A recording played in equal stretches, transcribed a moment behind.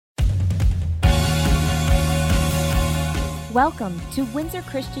Welcome to Windsor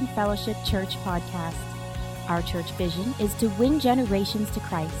Christian Fellowship Church Podcast. Our church vision is to win generations to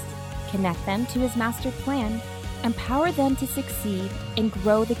Christ, connect them to His master plan, empower them to succeed, and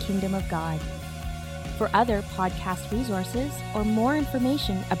grow the kingdom of God. For other podcast resources or more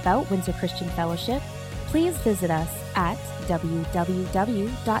information about Windsor Christian Fellowship, please visit us at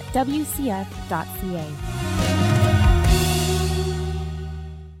www.wcf.ca.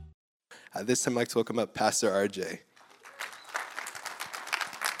 At this time, I'd like to welcome up Pastor RJ.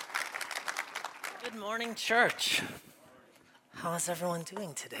 Good morning, church. How is everyone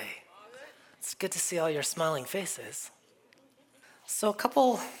doing today? It's good to see all your smiling faces. So a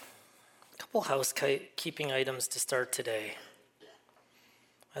couple housekeeping items to start today.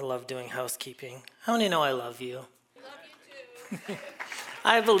 I love doing housekeeping. How many know I love you? Love you too.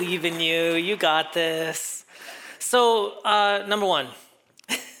 I believe in you. You got this. So, number one.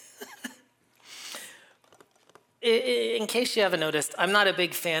 In case you haven't noticed, I'm not a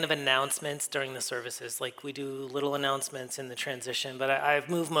big fan of announcements during the services. Like, we do little announcements in the transition, but I've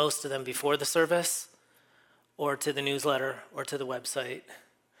moved most of them before the service or to the newsletter or to the website.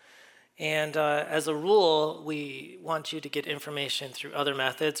 And as a rule, we want you to get information through other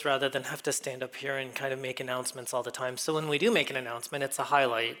methods rather than have to stand up here and kind of make announcements all the time. So when we do make an announcement, it's a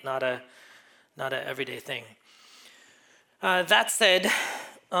highlight, not a everyday thing. That said,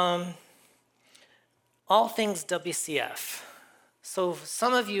 all things WCF. So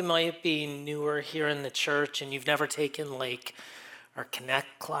some of you might be newer here in the church and you've never taken like our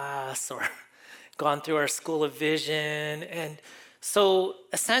Connect class or gone through our School of Vision. And so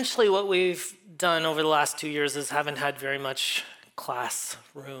essentially what we've done over the last 2 years is haven't had very much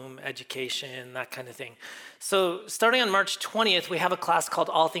classroom education, that kind of thing. So starting on March 20th, we have a class called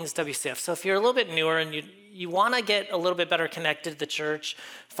All Things WCF. So if you're a little bit newer and you want to get a little bit better connected to the church,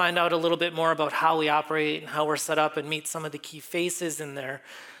 find out a little bit more about how we operate and how we're set up and meet some of the key faces in there,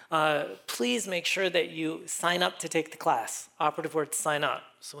 please make sure that you sign up to take the class. Operative word, sign up,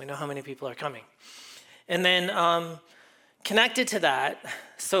 so we know how many people are coming. And then connected to that,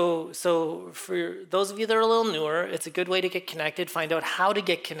 so for those of you that are a little newer, it's a good way to get connected, find out how to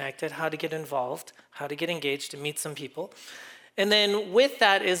get connected, how to get involved, how to get engaged, and meet some people. And then with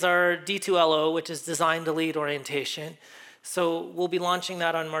that is our D2LO, which is Design to Lead Orientation. So we'll be launching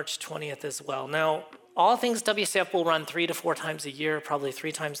that on March 20th as well. Now, All Things WCF will run 3 to 4 times a year, probably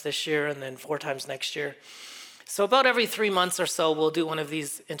 3 times this year and then 4 times next year. So about every 3 months or so, we'll do one of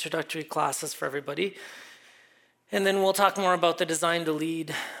these introductory classes for everybody. And then we'll talk more about the Design to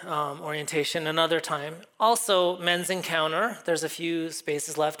Lead orientation another time. Also, Men's Encounter, there's a few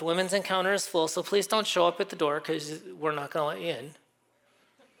spaces left. Women's Encounter is full, so please don't show up at the door because we're not going to let you in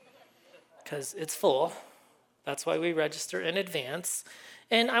because it's full. That's why we register in advance.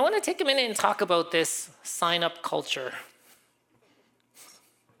 And I want to take a minute and talk about this sign-up culture.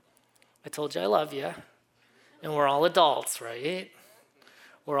 I told you I love you, and we're all adults, right?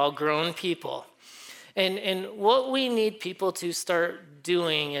 We're all grown people. And what we need people to start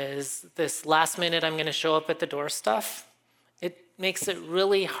doing is this last minute, I'm going to show up at the door stuff. It makes it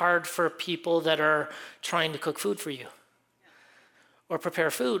really hard for people that are trying to cook food for you or prepare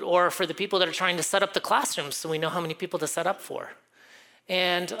food, or for the people that are trying to set up the classrooms so we know how many people to set up for.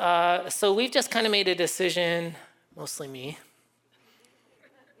 And so we've just kind of made a decision, mostly me.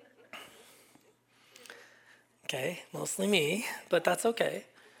 Okay, mostly me, but that's okay.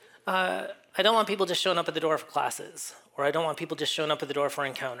 I don't want people just showing up at the door for classes, or I don't want people just showing up at the door for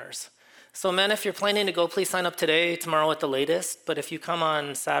encounters. So men, if you're planning to go, please sign up today, tomorrow at the latest. But if you come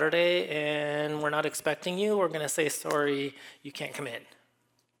on Saturday and we're not expecting you, we're going to say, sorry, you can't come in.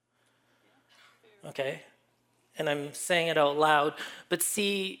 Okay? And I'm saying it out loud. But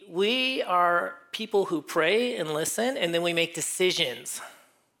see, we are people who pray and listen, and then we make decisions.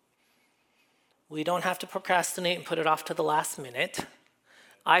 We don't have to procrastinate and put it off to the last minute.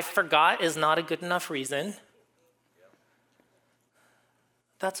 I forgot is not a good enough reason.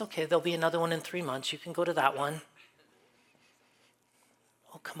 That's okay. There'll be another one in 3 months. You can go to that one.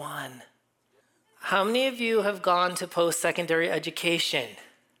 Oh, come on. How many of you have gone to post-secondary education?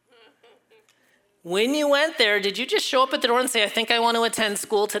 When you went there, did you just show up at the door and say, I think I want to attend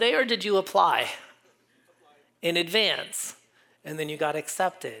school today, or did you apply in advance? And then you got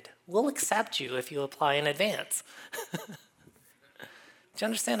accepted. We'll accept you if you apply in advance. Do you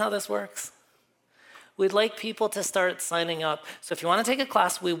understand how this works? We'd like people to start signing up. So if you want to take a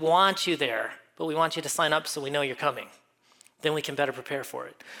class, we want you there, but we want you to sign up so we know you're coming. Then we can better prepare for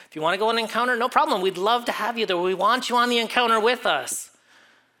it. If you want to go on an encounter, no problem. We'd love to have you there. We want you on the encounter with us.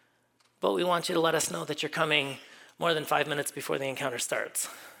 But we want you to let us know that you're coming more than 5 minutes before the encounter starts.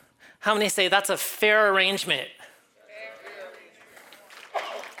 How many say that's a fair arrangement?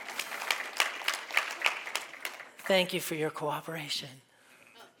 Thank you for your cooperation.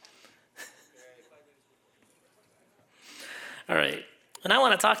 All right. And I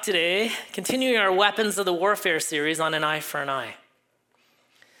want to talk today, continuing our Weapons of the Warfare series on an eye for an eye.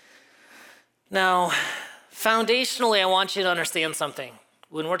 Now, foundationally, I want you to understand something.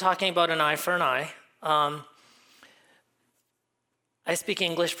 When we're talking about an eye for an eye, I speak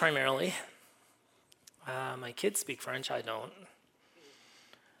English primarily. My kids speak French, I don't.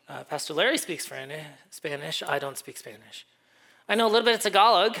 Pastor Larry speaks Spanish, I don't speak Spanish. I know a little bit of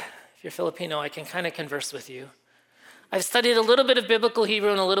Tagalog. If you're Filipino, I can kind of converse with you. I've studied a little bit of Biblical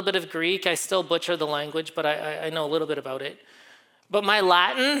Hebrew and a little bit of Greek. I still butcher the language, but I know a little bit about it. But my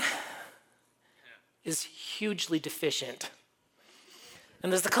Latin is hugely deficient.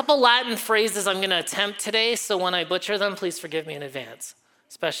 And there's a couple Latin phrases I'm going to attempt today, so when I butcher them, please forgive me in advance,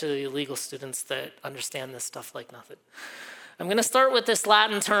 especially legal students that understand this stuff like nothing. I'm going to start with this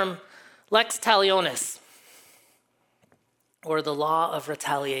Latin term, lex talionis, or the law of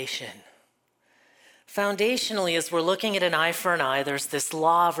retaliation. Foundationally, as we're looking at an eye for an eye, there's this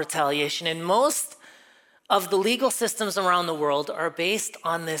law of retaliation, and most of the legal systems around the world are based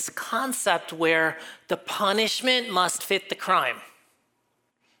on this concept where the punishment must fit the crime.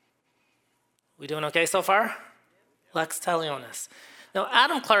 We doing okay so far? Lex talionis. Now,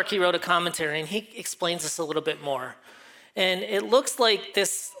 Adam Clarke, he wrote a commentary, and he explains this a little bit more. And it looks like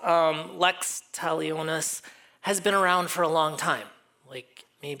this lex talionis has been around for a long time, like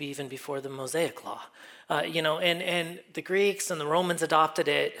maybe even before the Mosaic Law. And the Greeks and the Romans adopted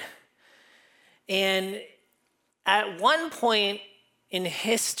it. And at one point in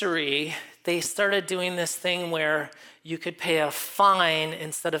history, they started doing this thing where you could pay a fine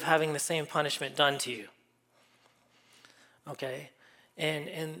instead of having the same punishment done to you. Okay?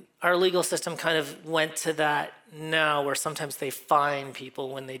 And our legal system kind of went to that now, where sometimes they fine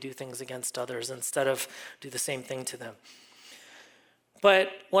people when they do things against others instead of do the same thing to them.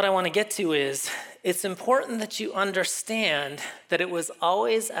 But what I want to get to is, it's important that you understand that it was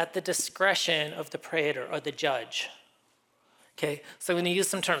always at the discretion of the praetor or the judge. Okay, so I'm going to use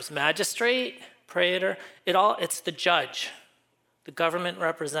some terms: magistrate, praetor. It's the judge, the government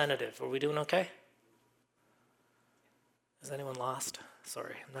representative. Are we doing okay? Is anyone lost?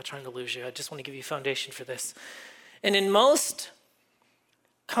 Sorry, I'm not trying to lose you. I just want to give you a foundation for this. And in most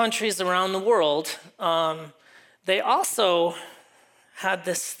countries around the world, they also had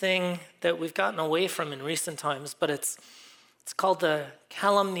this thing that we've gotten away from in recent times, but it's called the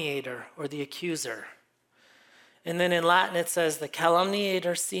calumniator or the accuser. And then in Latin it says the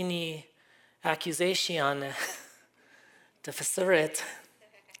calumniator sine accusatione deficirit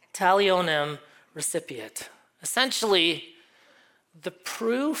talionem recipiet. Essentially, the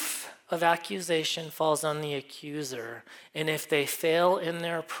proof of accusation falls on the accuser, and if they fail in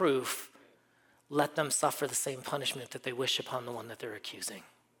their proof, let them suffer the same punishment that they wish upon the one that they're accusing.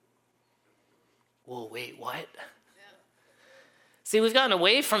 Whoa, wait, what? Yeah. See, we've gotten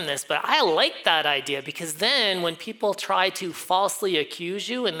away from this, but I like that idea, because then when people try to falsely accuse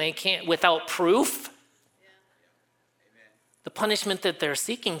you and they can't, without proof, the punishment that they're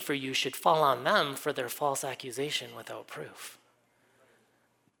seeking for you should fall on them for their false accusation without proof.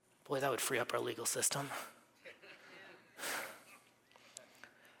 Boy, that would free up our legal system.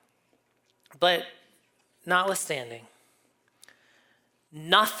 But notwithstanding,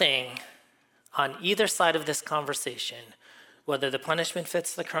 nothing on either side of this conversation, whether the punishment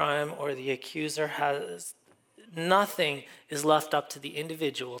fits the crime or the accuser has, nothing is left up to the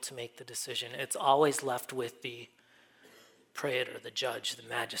individual to make the decision. It's always left with the praetor, the judge, the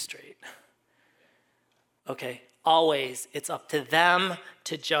magistrate. Okay, always it's up to them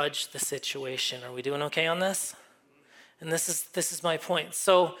to judge the situation. Are we doing okay on this? And this is my point.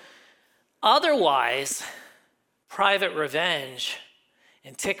 So otherwise, private revenge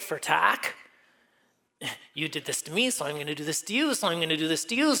and tick for tack, you did this to me, so I'm going to do this to you, so I'm going to do this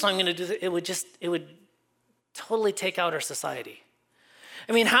to you, so I'm going to do this. It would totally take out our society.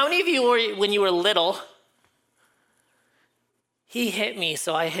 I mean, how many of you were, when you were little, he hit me,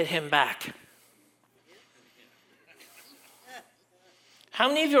 so I hit him back? How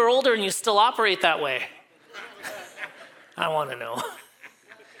many of you are older and you still operate that way? I want to know.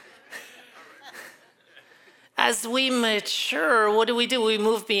 As we mature, what do? We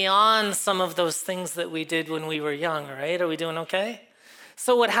move beyond some of those things that we did when we were young, right? Are we doing okay?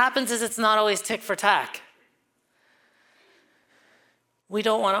 So what happens is it's not always tick for tack. We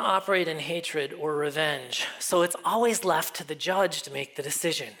don't want to operate in hatred or revenge. So it's always left to the judge to make the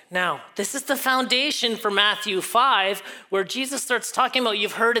decision. Now, this is the foundation for Matthew 5, where Jesus starts talking about,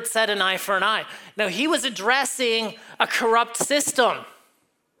 you've heard it said, an eye for an eye. Now, he was addressing a corrupt system.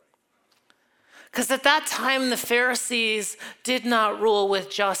 Because at that time, the Pharisees did not rule with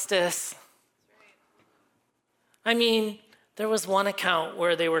justice. I mean, there was one account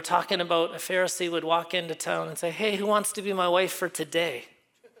where they were talking about a Pharisee would walk into town and say, hey, who wants to be my wife for today?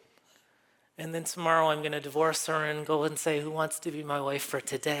 And then tomorrow I'm going to divorce her and go and say, who wants to be my wife for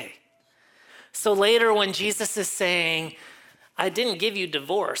today? So later when Jesus is saying, I didn't give you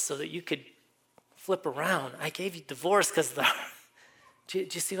divorce so that you could flip around. I gave you divorce because do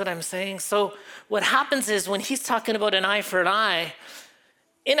you see what I'm saying? So what happens is when he's talking about an eye for an eye,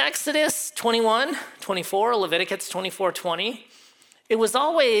 in Exodus 21:24, Leviticus 24:20, it was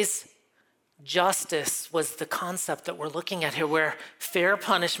always justice was the concept that we're looking at here, where fair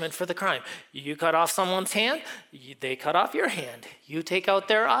punishment for the crime. You cut off someone's hand, they cut off your hand. You take out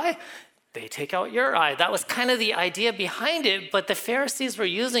their eye, they take out your eye. That was kind of the idea behind it, but the Pharisees were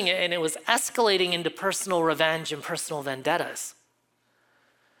using it and it was escalating into personal revenge and personal vendettas.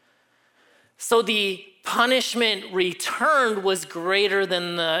 So the punishment returned was greater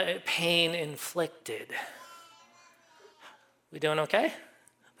than the pain inflicted. We doing okay?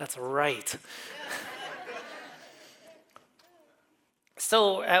 That's right.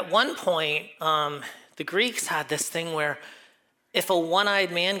 So at one point, the Greeks had this thing where if a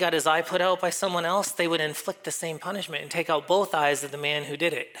one-eyed man got his eye put out by someone else, they would inflict the same punishment and take out both eyes of the man who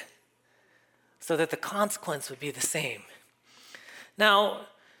did it, so that the consequence would be the same. Now,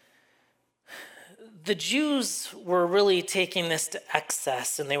 the Jews were really taking this to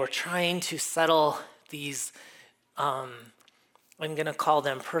excess, and they were trying to settle these, I'm going to call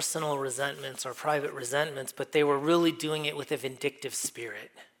them personal resentments or private resentments, but they were really doing it with a vindictive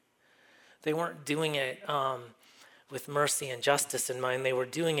spirit. They weren't doing it with mercy and justice in mind. They were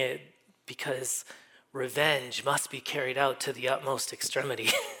doing it because revenge must be carried out to the utmost extremity.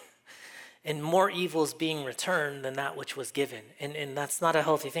 And more evil is being returned than that which was given. And that's not a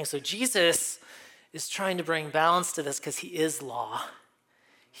healthy thing. So Jesus is trying to bring balance to this because he is law.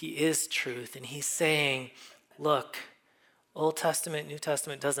 He is truth. And he's saying, look, Old Testament, New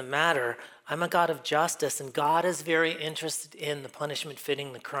Testament doesn't matter. I'm a God of justice, and God is very interested in the punishment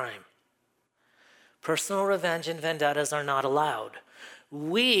fitting the crime. Personal revenge and vendettas are not allowed.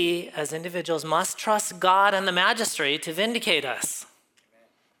 We, as individuals, must trust God and the magistrate to vindicate us.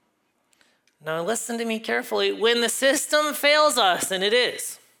 Now listen to me carefully. When the system fails us, and it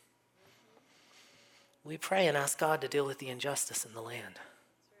is, we pray and ask God to deal with the injustice in the land.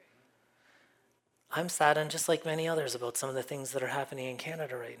 I'm saddened, just like many others, about some of the things that are happening in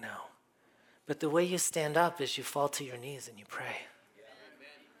Canada right now. But the way you stand up is you fall to your knees and you pray.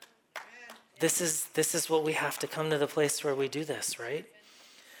 This is what we have to come to the place where we do this, right?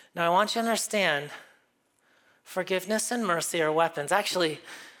 Now I want you to understand, forgiveness and mercy are weapons. Actually,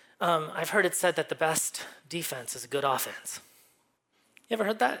 I've heard it said that the best defense is a good offense. You ever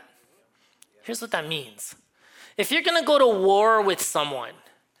heard that? Here's what that means. If you're gonna go to war with someone,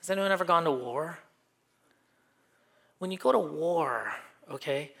 has anyone ever gone to war? When you go to war,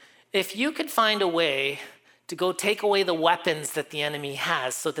 okay, if you could find a way to go take away the weapons that the enemy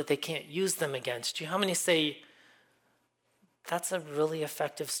has so that they can't use them against you, how many say that's a really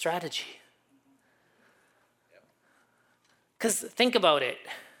effective strategy? Because think about it,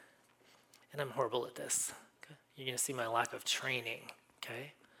 and I'm horrible at this. Okay? You're gonna see my lack of training,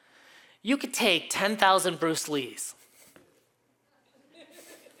 okay? You could take 10,000 Bruce Lees.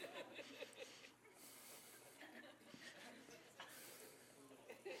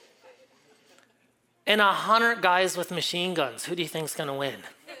 And 100 guys with machine guns. Who do you think's gonna win?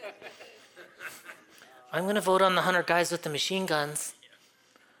 I'm gonna vote on the 100 guys with the machine guns.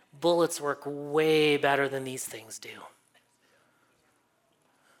 Bullets work way better than these things do.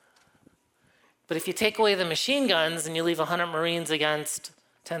 But if you take away the machine guns and you leave 100 Marines against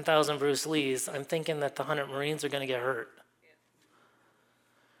 10,000 Bruce Lees, I'm thinking that the 100 Marines are gonna get hurt.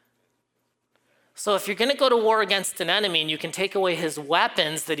 So if you're gonna go to war against an enemy and you can take away his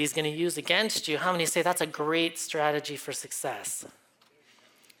weapons that he's gonna use against you, how many say that's a great strategy for success?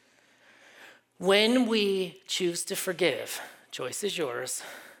 When we choose to forgive, choice is yours,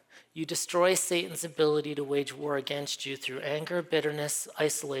 you destroy Satan's ability to wage war against you through anger, bitterness,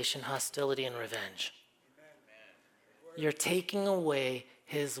 isolation, hostility, and revenge. You're taking away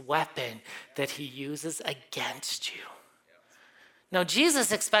his weapon that he uses against you. Now,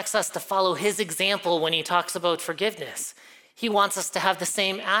 Jesus expects us to follow his example when he talks about forgiveness. He wants us to have the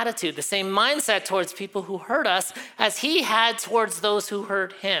same attitude, the same mindset towards people who hurt us as he had towards those who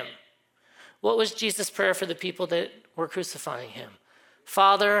hurt him. What was Jesus' prayer for the people that were crucifying him?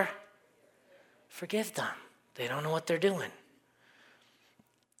 Father, forgive them. They don't know what they're doing.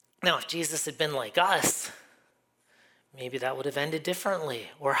 Now, if Jesus had been like us, maybe that would have ended differently.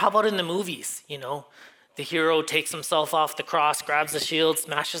 Or how about in the movies, the hero takes himself off the cross, grabs the shield,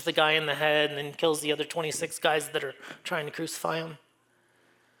 smashes the guy in the head, and then kills the other 26 guys that are trying to crucify him.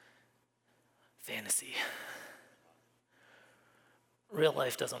 Fantasy. Real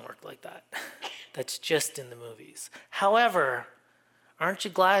life doesn't work like that. That's just in the movies. However, aren't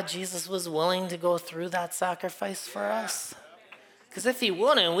you glad Jesus was willing to go through that sacrifice for us? Because if he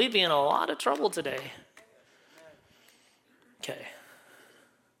wouldn't, we'd be in a lot of trouble today. Okay.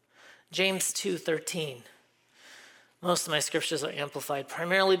 James 2:13. Most of my scriptures are amplified,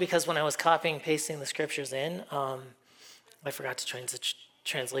 primarily because when I was copying and pasting the scriptures in, I forgot to change the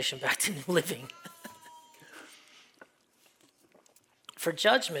translation back to New Living. For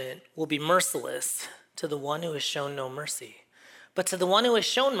judgment will be merciless to the one who has shown no mercy. But to the one who has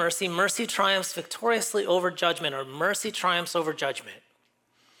shown mercy, mercy triumphs victoriously over judgment, or mercy triumphs over judgment.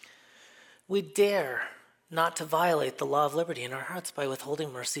 We dare not to violate the law of liberty in our hearts by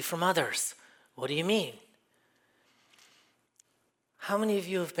withholding mercy from others. What do you mean? How many of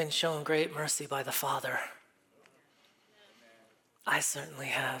you have been shown great mercy by the Father? I certainly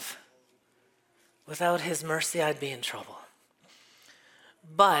have. Without his mercy, I'd be in trouble.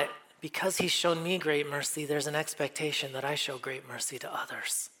 But because he's shown me great mercy, there's an expectation that I show great mercy to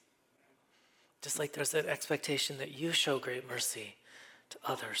others. Just like there's an expectation that you show great mercy to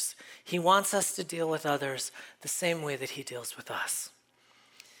others. He wants us to deal with others the same way that he deals with us.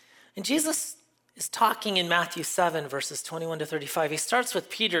 And Jesus is talking in Matthew 7, verses 21 to 35. He starts with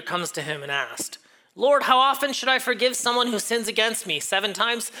Peter comes to him and asked, Lord, how often should I forgive someone who sins against me? 7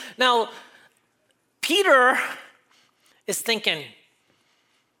 times? Now, Peter is thinking,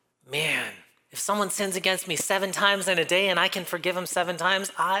 man, if someone sins against me 7 times in a day and I can forgive him 7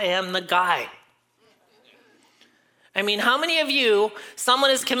 times, I am the guy. I mean, how many of you, someone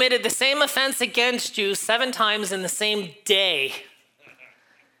has committed the same offense against you 7 times in the same day,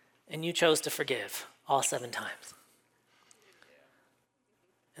 and you chose to forgive all 7 times?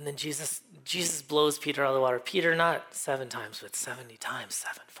 And then Jesus blows Peter out of the water. Peter, not 7 times, but 70 times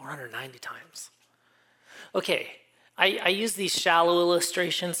 7, 490 times. Okay, I use these shallow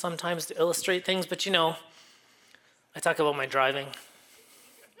illustrations sometimes to illustrate things, but I talk about my driving.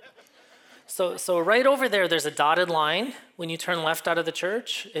 So right over there's a dotted line when you turn left out of the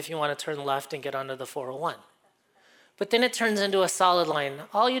church, if you want to turn left and get onto the 401. But then it turns into a solid line.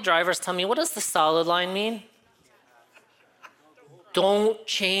 All you drivers tell me, what does the solid line mean? Don't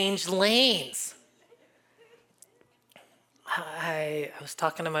change lanes. I was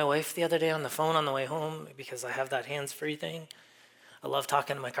talking to my wife the other day on the phone on the way home because I have that hands-free thing. I love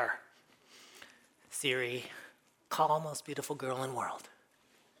talking to my car. Siri, call most beautiful girl in the world.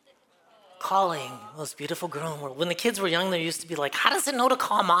 Calling most beautiful girl in the world. When the kids were young, they used to be like, how does it know to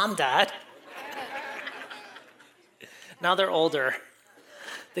call mom, dad? Now they're older.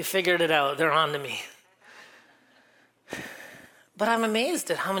 They figured it out. They're on to me. But I'm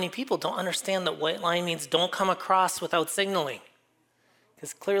amazed at how many people don't understand that white line means don't come across without signaling.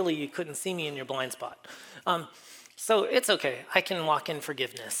 Because clearly you couldn't see me in your blind spot. So it's okay. I can walk in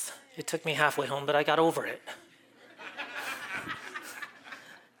forgiveness. It took me halfway home, but I got over it.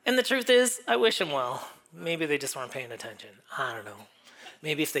 And the truth is, I wish them well. Maybe they just weren't paying attention. I don't know.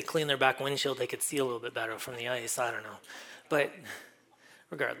 Maybe if they clean their back windshield, they could see a little bit better from the ice. I don't know. But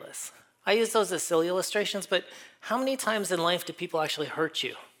regardless, I use those as silly illustrations, but how many times in life do people actually hurt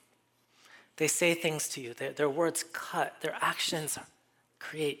you? They say things to you. Their words cut. Their actions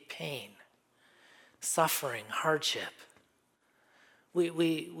create pain, suffering, hardship.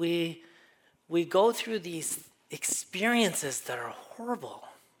 We go through these experiences that are horrible.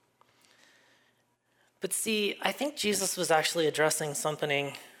 But see, I think Jesus was actually addressing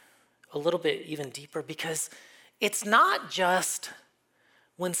something a little bit even deeper, because it's not just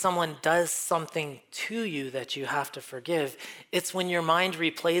when someone does something to you that you have to forgive. It's when your mind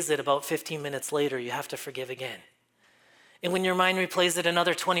replays it about 15 minutes later, you have to forgive again. And when your mind replays it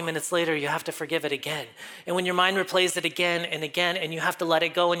another 20 minutes later, you have to forgive it again. And when your mind replays it again and again, and you have to let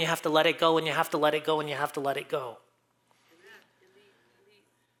it go, and you have to let it go, and you have to let it go, and you have to let it go.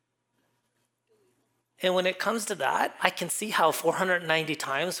 And when it comes to that, I can see how 490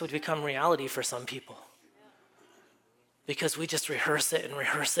 times would become reality for some people. Because we just rehearse it,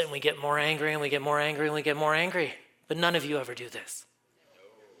 and we get more angry, and we get more angry, and we get more angry. But none of you ever do this.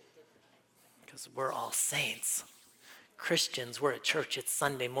 Because we're all saints. Christians, we're at church, it's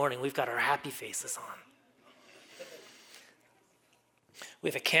Sunday morning, we've got our happy faces on. We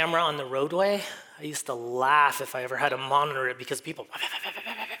have a camera on the roadway. I used to laugh if I ever had to monitor it, because people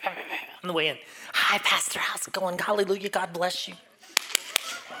on the way in, hi Pastor, how's it going? Hallelujah, God bless you.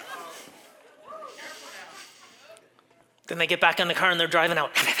 Then they get back in the car and they're driving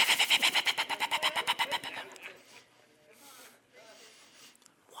out.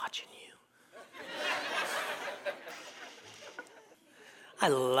 Watching you. I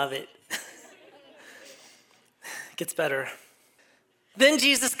love it. It gets better. Then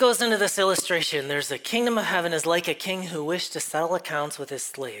Jesus goes into this illustration. There's a kingdom of heaven is like a king who wished to settle accounts with his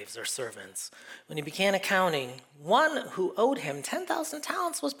slaves or servants. When he began accounting, one who owed him 10,000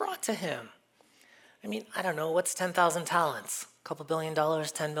 talents was brought to him. I mean, I don't know, what's 10,000 talents? A couple $1 billion,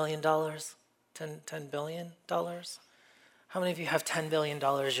 $10 billion, $10 billion? How many of you have $10 billion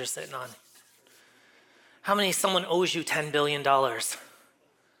you're sitting on? How many someone owes you $10 billion?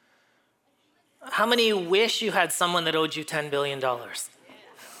 How many wish you had someone that owed you $10 billion?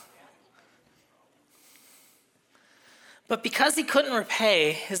 But because he couldn't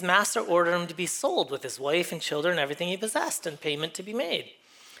repay, his master ordered him to be sold with his wife and children and everything he possessed and payment to be made.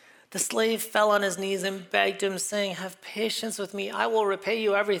 The slave fell on his knees and begged him, saying, "Have patience with me, I will repay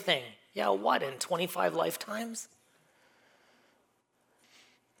you everything." Yeah, what, in 25 lifetimes?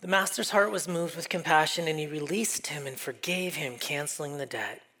 The master's heart was moved with compassion, and he released him and forgave him, canceling the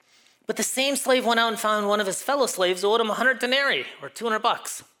debt. But the same slave went out and found one of his fellow slaves who owed him 100 denarii, or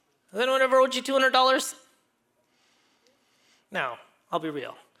 $200. Has anyone ever owed you $200? Now, I'll be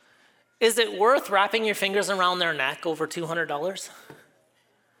real. Is it worth wrapping your fingers around their neck over $200?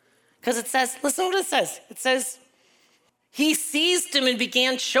 Because it says, listen to what it says. It says, he seized him and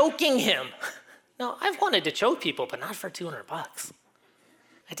began choking him. Now, I've wanted to choke people, but not for $200.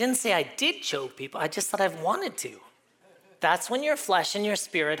 I didn't say I did choke people. I just said I've wanted to. That's when your flesh and your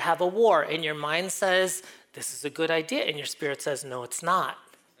spirit have a war, and your mind says, this is a good idea, and your spirit says, no, it's not.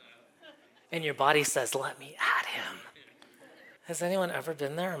 And your body says, let me at him. Has anyone ever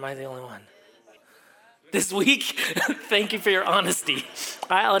been there, or am I the only one? This week? Thank you for your honesty.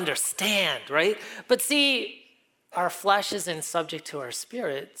 I understand, right? But see, our flesh isn't subject to our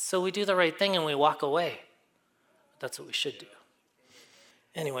spirit, so we do the right thing and we walk away. That's what we should do.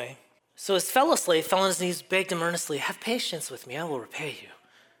 Anyway, so his fellow slave fell on his knees, begged him earnestly, "Have patience with me, I will repay you."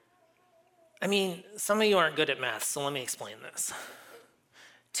 I mean, some of you aren't good at math, so let me explain this.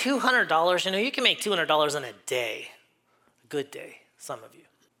 $200, you can make $200 in a day. A good day, some of you.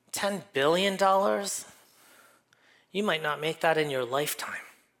 $10 billion? You might not make that in your lifetime.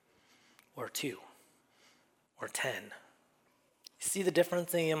 Or 2. Or 10. You see the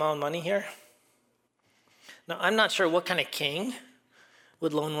difference in the amount of money here? Now, I'm not sure what kind of king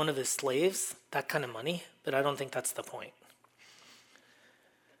would loan one of his slaves that kind of money, but I don't think that's the point.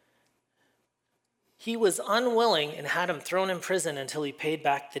 He was unwilling and had him thrown in prison until he paid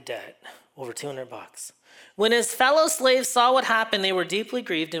back the debt, over $200. When his fellow slaves saw what happened, they were deeply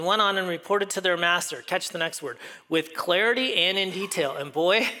grieved and went on and reported to their master, catch the next word, with clarity and in detail. And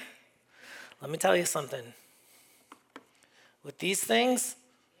boy, let me tell you something. With these things,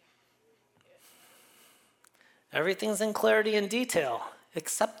 everything's in clarity and detail,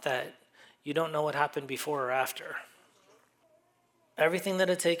 except that you don't know what happened before or after. Everything that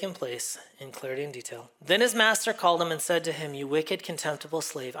had taken place in clarity and detail. Then his master called him and said to him, "You wicked, contemptible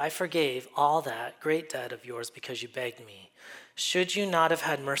slave, I forgave all that great debt of yours because you begged me. Should you not have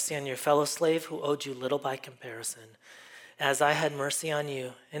had mercy on your fellow slave who owed you little by comparison, as I had mercy on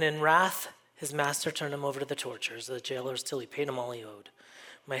you?" And in wrath, his master turned him over to the torturers, the jailers, till he paid him all he owed.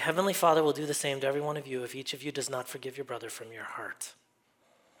 My heavenly Father will do the same to every one of you if each of you does not forgive your brother from your heart.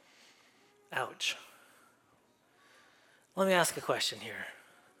 Ouch. Let me ask a question here.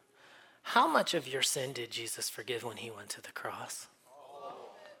 How much of your sin did Jesus forgive when he went to the cross?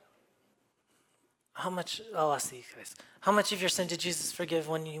 How much, I'll ask you guys. How much of your sin did Jesus forgive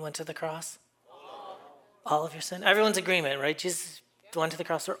when he went to the cross? All of your sin? Everyone's agreement, right? Jesus went to the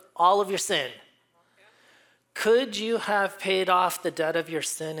cross for all of your sin. Could you have paid off the debt of your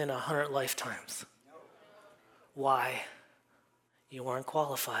sin in 100 lifetimes? Why? You weren't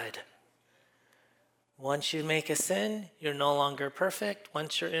qualified. Once you make a sin, you're no longer perfect.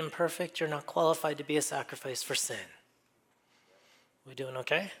 Once you're imperfect, you're not qualified to be a sacrifice for sin. We doing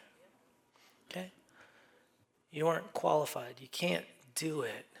okay? Okay? You weren't qualified. You can't do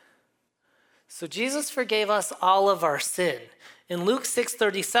it. So Jesus forgave us all of our sin. In Luke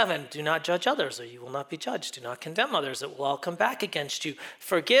 6:37, do not judge others or you will not be judged. Do not condemn others. It will all come back against you.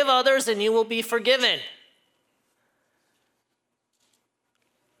 Forgive others and you will be forgiven.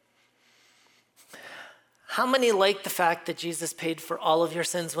 How many like the fact that Jesus paid for all of your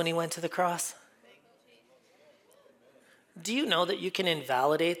sins when he went to the cross? Do you know that you can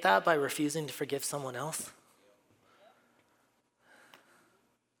invalidate that by refusing to forgive someone else?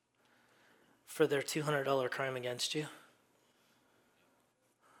 For their $200 crime against you?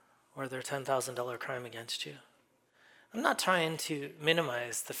 Or their $10,000 crime against you? I'm not trying to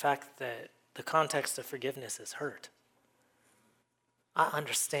minimize the fact that the context of forgiveness is hurt. I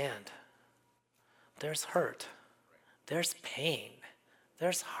understand. There's hurt. There's pain.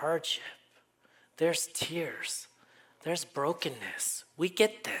 There's hardship. There's tears. There's brokenness. We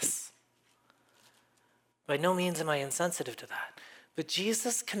get this. By no means am I insensitive to that. But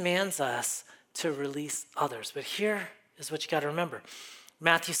Jesus commands us to release others. But here is what you got to remember.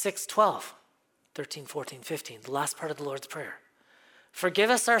 Matthew 6:12, 13, 14, 15, the last part of the Lord's Prayer. Forgive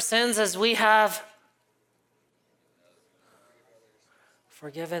us our sins as we have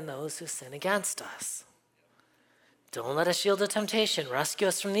forgiven those who sin against us. Don't let us yield to temptation. Rescue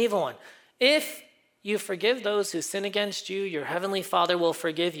us from the evil one. If you forgive those who sin against you, your heavenly Father will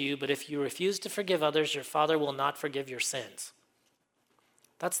forgive you. But if you refuse to forgive others, your Father will not forgive your sins.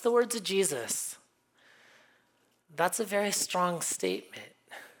 That's the words of Jesus. That's a very strong statement.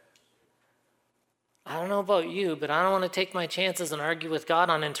 I don't know about you, but I don't want to take my chances and argue with God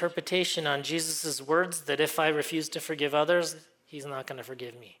on interpretation on Jesus' words that if I refuse to forgive others, he's not going to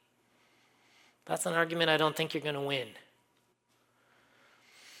forgive me. That's an argument I don't think you're going to win.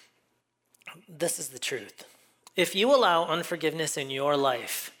 This is the truth. If you allow unforgiveness in your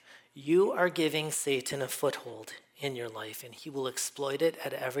life, you are giving Satan a foothold in your life, and he will exploit it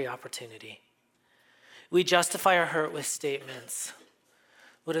at every opportunity. We justify our hurt with statements.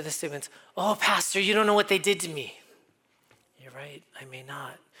 What are the statements? Oh, Pastor, you don't know what they did to me. You're right, I may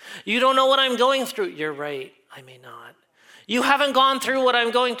not. You don't know what I'm going through. You're right, I may not. You haven't gone through what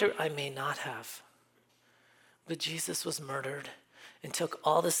I'm going through. I may not have. But Jesus was murdered and took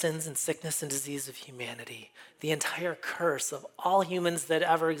all the sins and sickness and disease of humanity, the entire curse of all humans that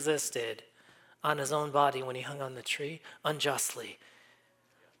ever existed, on his own body when he hung on the tree unjustly.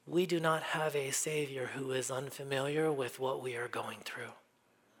 We do not have a Savior who is unfamiliar with what we are going through.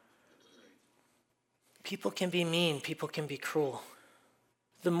 People can be mean, people can be cruel.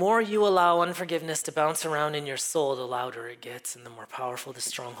 The more you allow unforgiveness to bounce around in your soul, the louder it gets and the more powerful the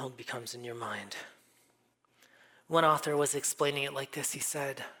stronghold becomes in your mind. One author was explaining it like this. He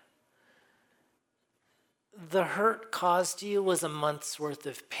said, the hurt caused you was a month's worth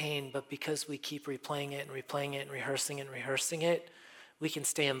of pain, but because we keep replaying it and replaying it and rehearsing it, we can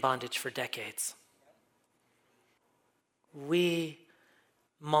stay in bondage for decades. We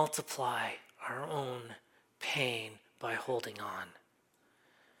multiply our own pain by holding on.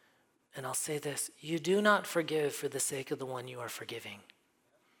 And I'll say this, you do not forgive for the sake of the one you are forgiving.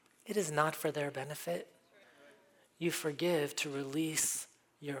 It is not for their benefit. You forgive to release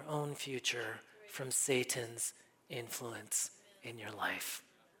your own future from Satan's influence in your life.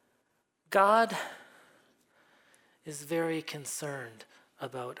 God is very concerned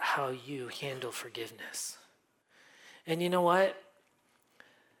about how you handle forgiveness. And you know what?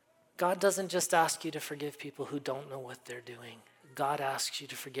 God doesn't just ask you to forgive people who don't know what they're doing. God asks you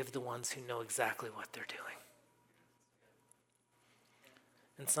to forgive the ones who know exactly what they're doing.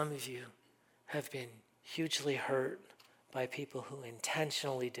 And some of you have been hugely hurt by people who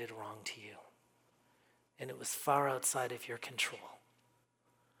intentionally did wrong to you. And it was far outside of your control.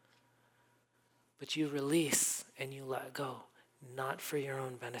 But you release and you let go, not for your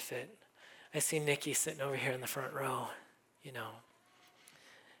own benefit. I see Nikki sitting over here in the front row,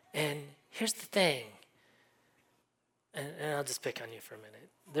 And here's the thing, and I'll just pick on you for a minute.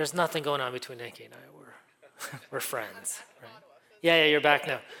 There's nothing going on between Nikki and I. We're friends, right? Yeah, you're back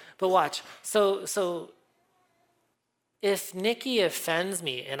now. But watch. So if Nikki offends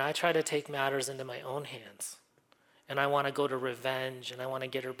me and I try to take matters into my own hands, and I want to go to revenge, and I want to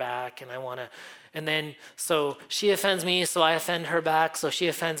get her back, and then so she offends me, so I offend her back, so she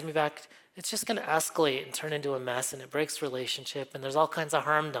offends me back, it's just going to escalate and turn into a mess, and it breaks relationship, and there's all kinds of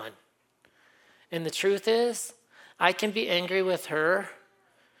harm done. And the truth is, I can be angry with her.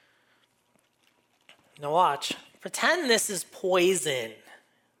 Now watch. Pretend this is poison.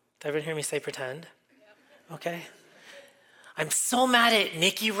 Did everyone hear me say pretend? Yep. Okay. I'm so mad at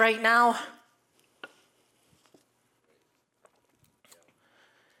Nikki right now.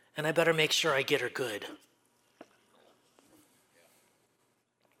 And I better make sure I get her good.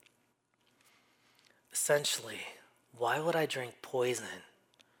 Essentially, why would I drink poison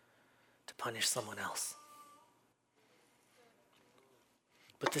to punish someone else?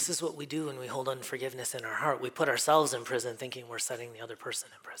 But this is what we do when we hold unforgiveness in our heart. We put ourselves in prison thinking we're setting the other person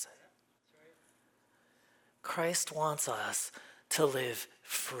in prison. Christ wants us to live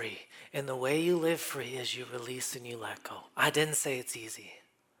free. And the way you live free is you release and you let go. I didn't say it's easy.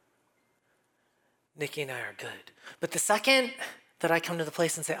 Nikki and I are good. But the second that I come to the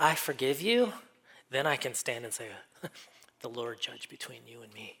place and say, I forgive you, then I can stand and say, the Lord judge between you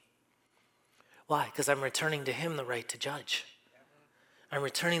and me. Why? Because I'm returning to him the right to judge. I'm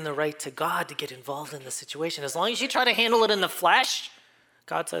returning the right to God to get involved in the situation. As long as you try to handle it in the flesh,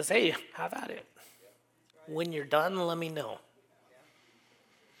 God says, hey, have at it. When you're done, let me know.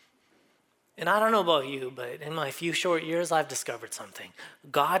 And I don't know about you, but in my few short years, I've discovered something.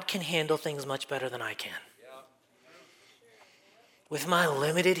 God can handle things much better than I can. With my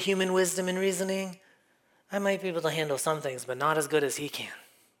limited human wisdom and reasoning, I might be able to handle some things, but not as good as he can.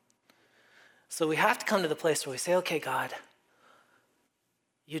 So we have to come to the place where we say, okay, God,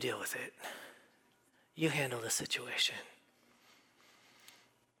 you deal with it. You handle the situation.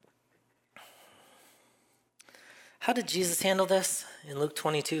 How did Jesus handle this? In Luke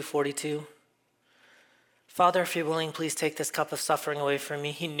 22:42. Father, if you're willing, please take this cup of suffering away from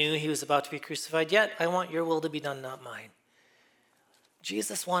me. He knew he was about to be crucified, yet I want your will to be done, not mine.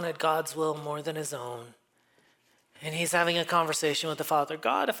 Jesus wanted God's will more than his own. And he's having a conversation with the Father.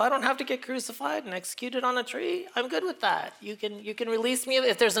 God, if I don't have to get crucified and executed on a tree, I'm good with that. You can release me.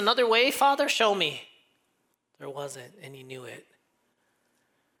 If there's another way, Father, show me. There wasn't, and he knew it.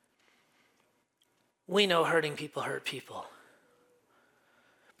 We know hurting people hurt people.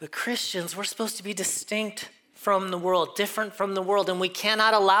 But Christians, we're supposed to be distinct from the world, different from the world, and we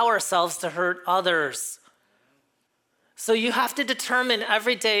cannot allow ourselves to hurt others. So you have to determine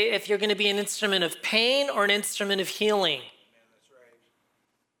every day if you're going to be an instrument of pain or an instrument of healing.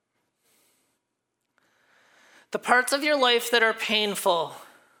 The parts of your life that are painful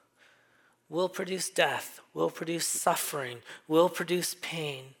will produce death, will produce suffering, will produce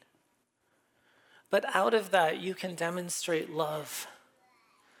pain. But out of that, you can demonstrate love.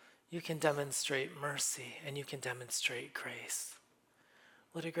 You can demonstrate mercy, and you can demonstrate grace.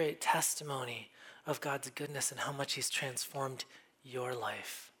 What a great testimony of God's goodness and how much he's transformed your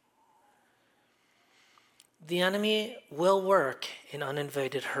life. The enemy will work in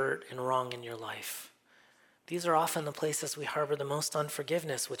uninvited hurt and wrong in your life. These are often the places we harbor the most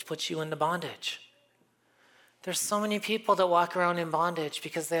unforgiveness, which puts you into bondage. There's so many people that walk around in bondage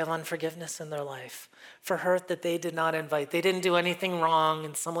because they have unforgiveness in their life for hurt that they did not invite. They didn't do anything wrong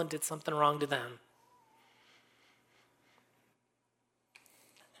and someone did something wrong to them.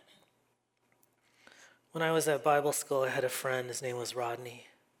 When I was at Bible school, I had a friend, his name was Rodney.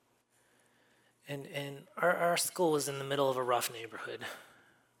 And our school was in the middle of a rough neighborhood.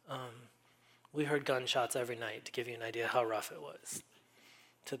 We heard gunshots every night, to give you an idea how rough it was.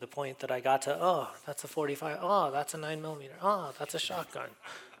 To the point that I got to, oh, that's a 45. Oh, that's a 9mm. Oh, that's a shotgun.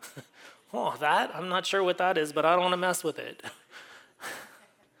 Oh, that? I'm not sure what that is, but I don't want to mess with it.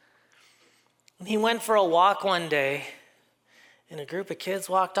 And he went for a walk one day, and a group of kids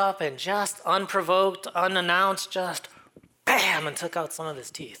walked up and just unprovoked, unannounced, just bam, and took out some of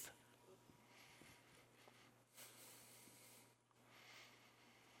his teeth.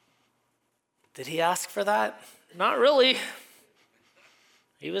 Did he ask for that? Not really.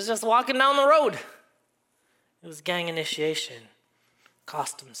 He was just walking down the road. It was gang initiation.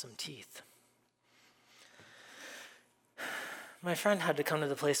 Cost him some teeth. My friend had to come to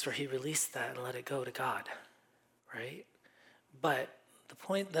the place where he released that and let it go to God, right? But the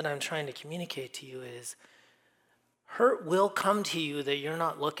point that I'm trying to communicate to you is hurt will come to you that you're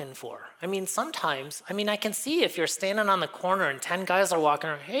not looking for. I mean, sometimes, I can see if you're standing on the corner and 10 guys are walking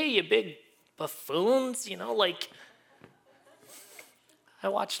around, hey, you big buffoons, I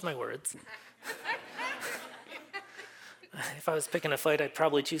watched my words. If I was picking a fight, I'd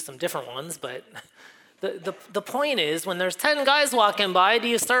probably choose some different ones, but the point is, when there's 10 guys walking by, do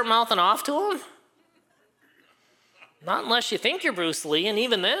you start mouthing off to them? Not unless you think you're Bruce Lee, and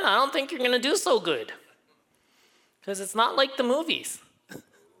even then, I don't think you're going to do so good. Because it's not like the movies.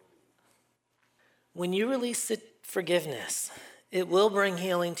 When you release forgiveness, it will bring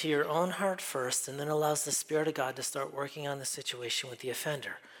healing to your own heart first, and then allows the Spirit of God to start working on the situation with the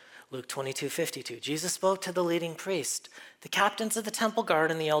offender. Luke 22:52. Jesus spoke to the leading priest, the captains of the temple guard,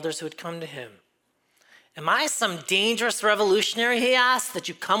 and the elders who had come to him. Am I some dangerous revolutionary, he asked, that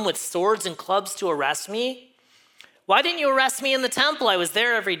you come with swords and clubs to arrest me? Why didn't you arrest me in the temple? I was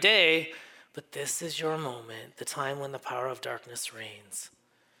there every day. But this is your moment, the time when the power of darkness reigns.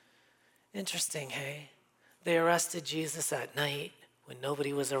 Interesting, hey? They arrested Jesus at night when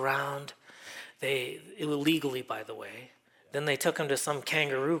nobody was around. Illegally, by the way. Then they took him to some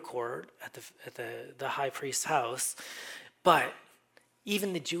kangaroo court at the high priest's house. But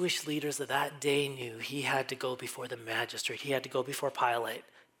even the Jewish leaders of that day knew he had to go before the magistrate. He had to go before Pilate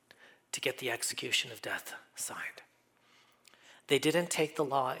to get the execution of death signed. They didn't take the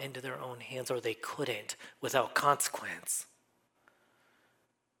law into their own hands, or they couldn't without consequence.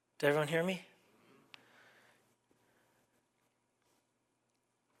 Did everyone hear me?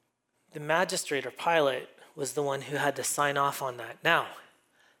 the magistrate or Pilate was the one who had to sign off on that. Now,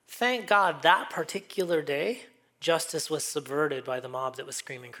 thank God that particular day, justice was subverted by the mob that was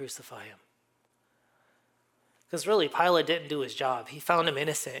screaming, "Crucify him." Because really, Pilate didn't do his job. He found him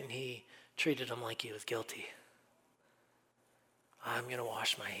innocent and he treated him like he was guilty. I'm going to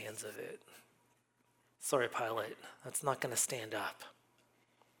wash my hands of it. Sorry, Pilate, that's not going to stand up.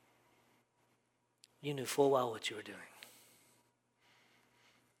 You knew full well what you were doing.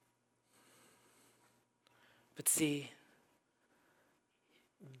 But see,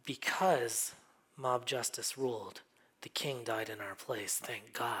 because mob justice ruled, the king died in our place,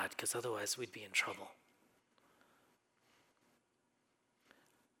 thank God, because otherwise we'd be in trouble.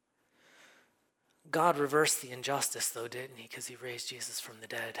 God reversed the injustice, though, didn't he? Because he raised Jesus from the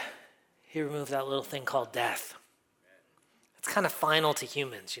dead. He removed that little thing called death. It's kind of final to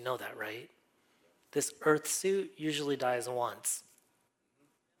humans. You know that, right? This earth suit usually dies once.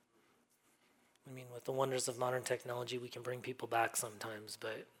 I mean, with the wonders of modern technology, we can bring people back sometimes,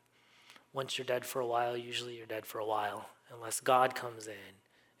 but once you're dead for a while, usually you're dead for a while, unless God comes in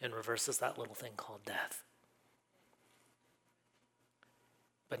and reverses that little thing called death.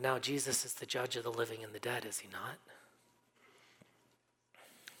 But now Jesus is the judge of the living and the dead, is he not?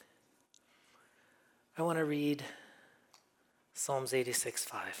 I want to read Psalms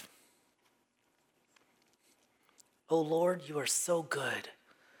 86:5. O Lord, you are so good,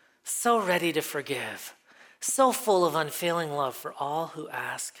 so ready to forgive, so full of unfailing love for all who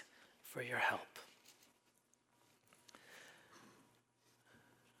ask for your help.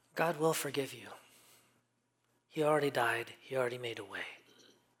 God will forgive you. He already died. He already made a way.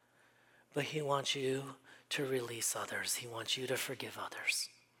 But he wants you to release others. He wants you to forgive others.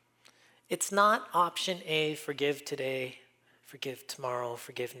 It's not option A, forgive today, forgive tomorrow,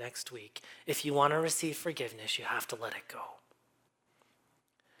 forgive next week. If you want to receive forgiveness, you have to let it go.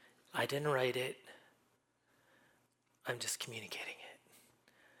 I didn't write it. I'm just communicating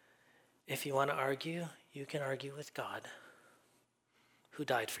it. If you want to argue, you can argue with God, who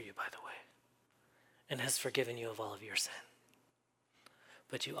died for you, by the way, and has forgiven you of all of your sin.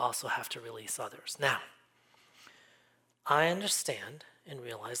 But you also have to release others. Now, I understand and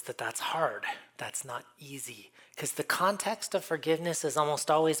realize that that's hard. That's not easy, because the context of forgiveness is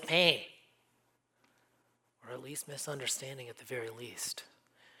almost always pain, or at least misunderstanding at the very least.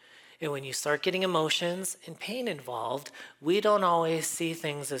 And when you start getting emotions and pain involved, we don't always see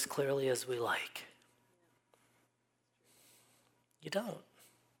things as clearly as we like. You don't.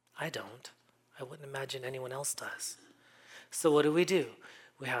 I don't. I wouldn't imagine anyone else does. So what do?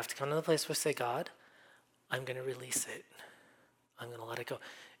 We have to come to the place where we say, God, I'm going to release it. I'm going to let it go.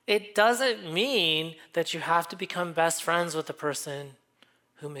 It doesn't mean that you have to become best friends with the person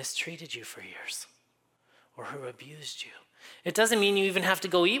who mistreated you for years or who abused you. It doesn't mean you even have to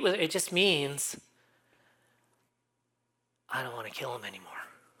go eat with it. It just means I don't want to kill him anymore.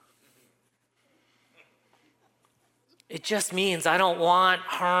 It just means I don't want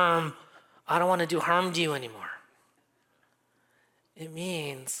harm. I don't want to do harm to you anymore. It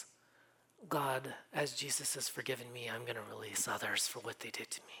means, God, as Jesus has forgiven me, I'm going to release others for what they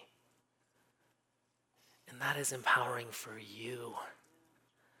did to me. And that is empowering for you.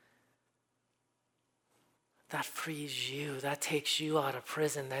 That frees you. That takes you out of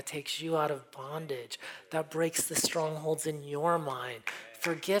prison. That takes you out of bondage. That breaks the strongholds in your mind.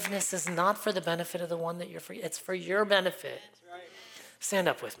 Forgiveness is not for the benefit of the one that you're free. It's for your benefit. Stand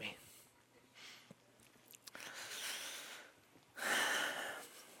up with me.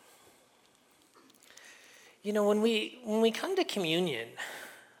 You know, when we come to communion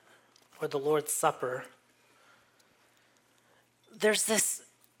or the Lord's Supper, there's this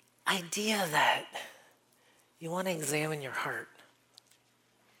idea that you want to examine your heart.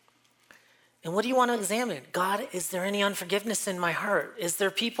 And what do you want to examine? God, is there any unforgiveness in my heart? Is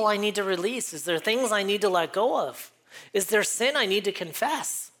there people I need to release? Is there things I need to let go of? Is there sin I need to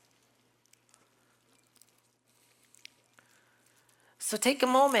confess? So take a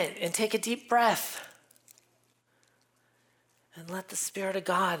moment and take a deep breath. And let the Spirit of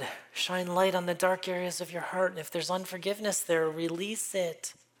God shine light on the dark areas of your heart. And if there's unforgiveness there, release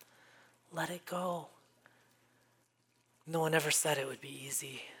it. Let it go. No one ever said it would be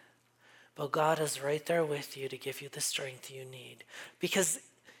easy. But God is right there with you to give you the strength you need. Because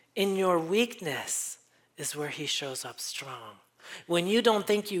in your weakness is where he shows up strong. When you don't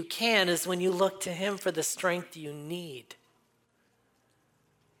think you can is when you look to him for the strength you need.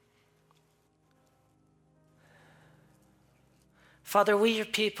 Father, we, your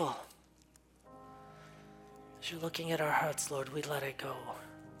people, as you're looking at our hearts, Lord, we let it go.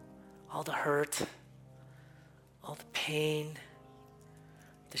 All the hurt, all the pain,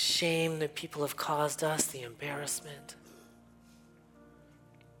 the shame that people have caused us, the embarrassment.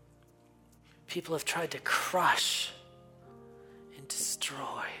 People have tried to crush and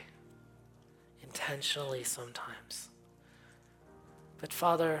destroy, intentionally sometimes. But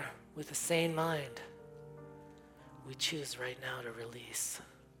Father, with a sane mind, we choose right now to release.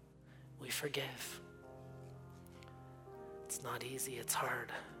 We forgive. It's not easy, it's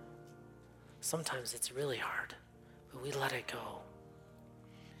hard. Sometimes it's really hard, but we let it go.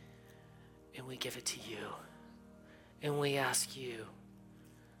 And we give it to you. And we ask you,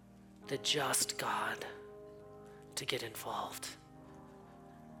 the just God, to get involved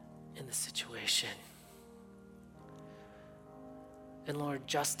in the situation. And Lord,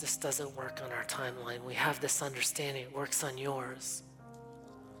 justice doesn't work on our timeline. We have this understanding, it works on yours.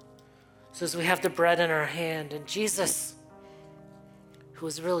 So as we have the bread in our hand, and Jesus, who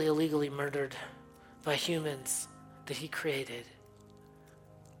was really illegally murdered by humans that he created,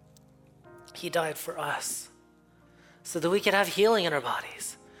 he died for us so that we could have healing in our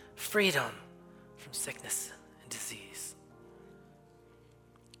bodies, freedom from sickness and disease.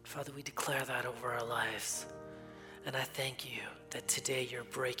 Father, we declare that over our lives. And I thank you that today you're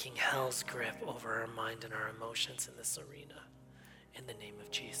breaking hell's grip over our mind and our emotions in this arena. In the name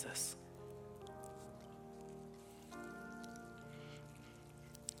of Jesus.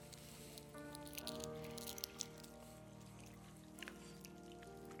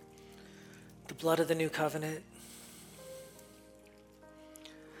 The blood of the new covenant.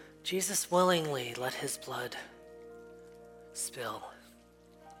 Jesus willingly let his blood spill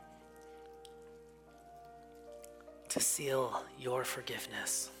to seal your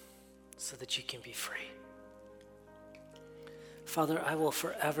forgiveness so that you can be free. Father, I will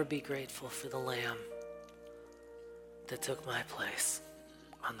forever be grateful for the Lamb that took my place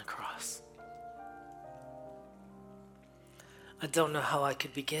on the cross. I don't know how I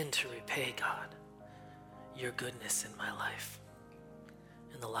could begin to repay, God, your goodness in my life,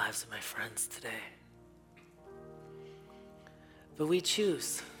 in the lives of my friends today. But we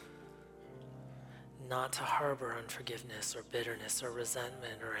choose not to harbor unforgiveness or bitterness or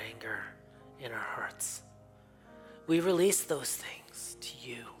resentment or anger in our hearts. We release those things to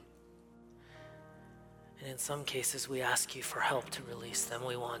you. And in some cases, we ask you for help to release them.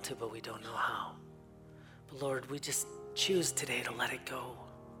 We want to, but we don't know how. But Lord, we just choose today to let it go.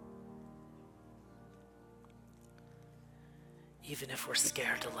 Even if we're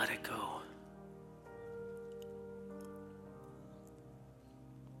scared to let it go.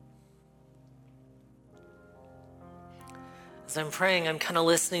 As I'm praying, I'm kind of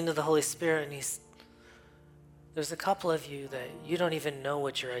listening to the Holy Spirit, and there's a couple of you that you don't even know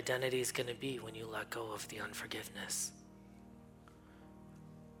what your identity is going to be when you let go of the unforgiveness.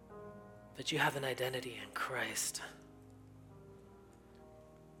 But you have an identity in Christ.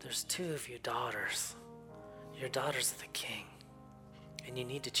 There's two of you daughters. You're daughters of the King. And you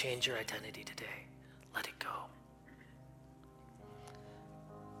need to change your identity today. Let it go.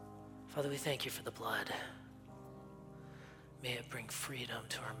 Father, we thank you for the blood. May it bring freedom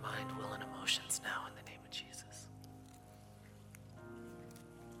to our mind, will, and emotions now in the name of Jesus.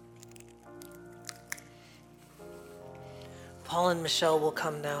 Paul and Michelle will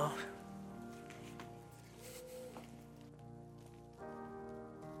come now.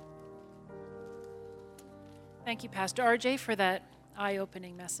 Thank you, Pastor RJ, for that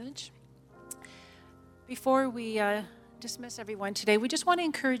eye-opening message. Before we dismiss everyone today, we just want to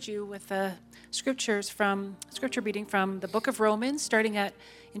encourage you with scripture reading from the book of Romans, starting in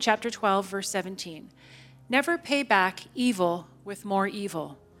chapter 12, verse 17. Never pay back evil with more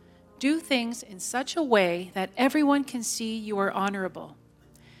evil. Do things in such a way that everyone can see you are honorable.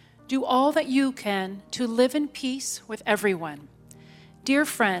 Do all that you can to live in peace with everyone. Dear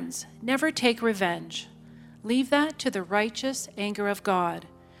friends, never take revenge. Leave that to the righteous anger of God.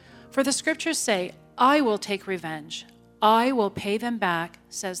 For the scriptures say, I will take revenge. I will pay them back,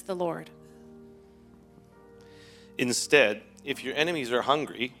 says the Lord. Instead, if your enemies are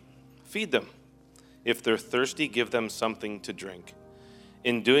hungry, feed them. If they're thirsty, give them something to drink.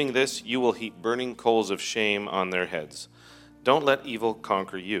 In doing this, you will heap burning coals of shame on their heads. Don't let evil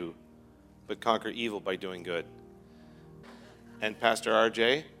conquer you, but conquer evil by doing good. And Pastor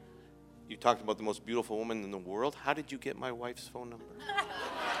RJ, you talked about the most beautiful woman in the world. How did you get my wife's phone number?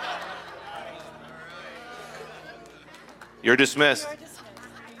 You're dismissed.